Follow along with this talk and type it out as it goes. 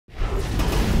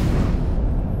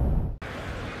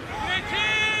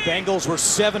Bengals were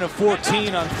 7 of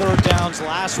 14 on third downs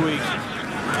last week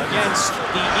against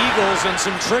the Eagles, and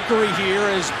some trickery here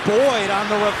as Boyd on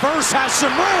the reverse has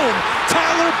some room.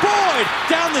 Tyler Boyd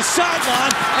down the sideline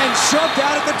and shoved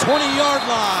out at the 20-yard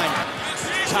line.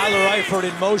 Tyler Eifert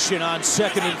in motion on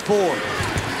 2nd and 4.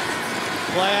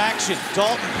 Play action,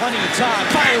 Dalton plenty of time,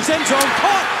 fires end zone,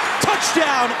 caught,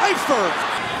 touchdown, Eifert.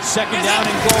 2nd down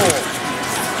and goal.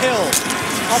 Hill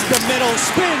up the middle,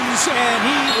 spins, and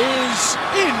he is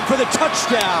in for the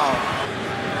touchdown.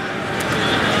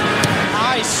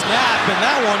 High snap, and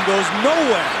that one goes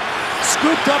nowhere.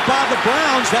 Scooped up by the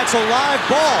Browns. That's a live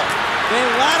ball. They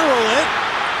lateral it,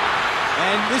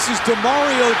 and this is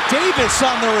Demario Davis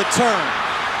on the return.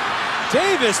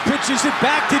 Davis pitches it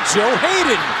back to Joe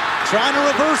Hayden, trying to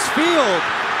reverse field.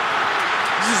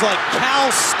 This is like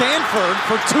Cal Stanford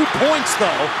for 2 points,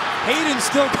 though. Hayden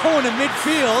still going to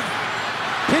midfield.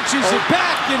 Pitches it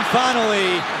back, and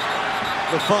finally,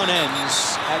 the fun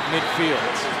ends at midfield.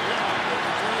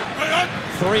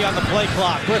 3 on the play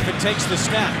clock. Griffin takes the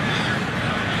snap.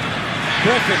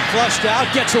 Griffin flushed out,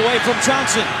 gets away from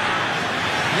Johnson.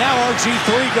 Now RG3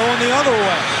 going the other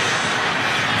way.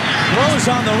 Throws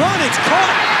on the run, it's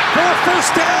caught for a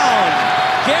first down.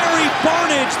 Gary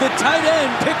Barnage, the tight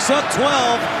end, picks up 12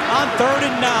 on 3rd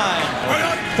and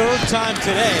 9. Third time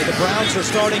today, the Browns are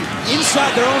starting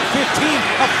inside their own 15.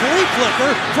 A flea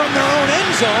flicker from their own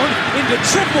end zone into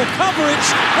triple coverage,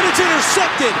 and it's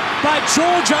intercepted by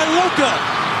George Iloka.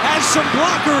 Has some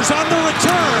blockers on the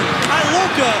return.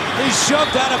 Iloka is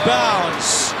shoved out of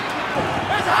bounds.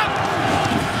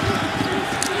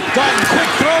 Dalton,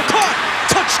 quick throw, caught,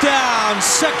 touchdown.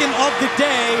 2nd of the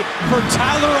day for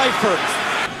Tyler Eifert.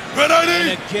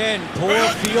 And again, poor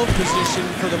field position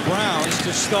for the Browns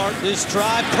to start this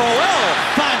drive. Crowell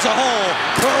finds a hole.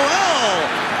 Crowell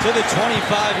to the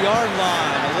 25-yard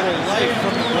line. A little light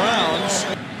from the Browns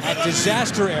at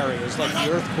disaster areas like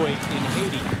the earthquake in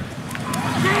Haiti.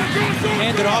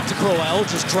 Handed off to Crowell,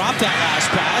 just dropped that last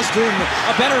pass, doing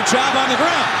a better job on the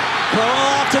ground.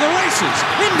 Crowell off to the races,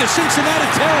 into Cincinnati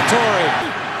territory.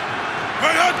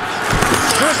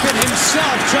 Griffin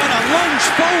himself trying to lunge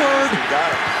forward.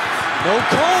 No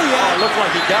call yet. Looked like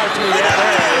he got it to me.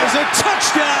 There's a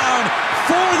touchdown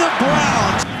for the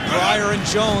Browns. Pryor and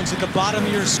Jones at the bottom of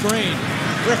your screen.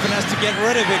 Griffin has to get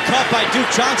rid of it. Caught by Duke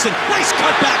Johnson. Nice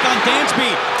cutback on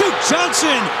Dansby. Duke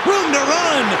Johnson, room to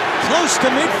run. Close to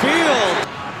midfield.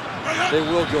 They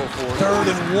will go for it.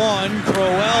 3rd and 1.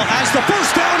 Crowell has the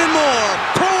first down and more.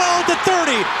 Crowell to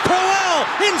 30. Crowell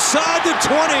inside the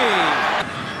 20.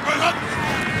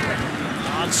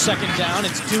 On 2nd down,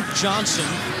 it's Duke Johnson.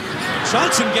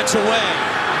 Johnson gets away.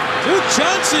 Duke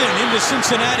Johnson into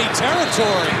Cincinnati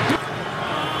territory.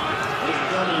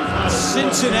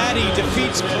 Cincinnati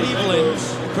defeats Cleveland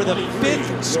for the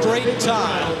 5th straight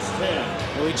time,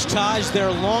 which ties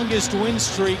their longest win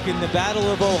streak in the Battle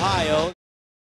of Ohio.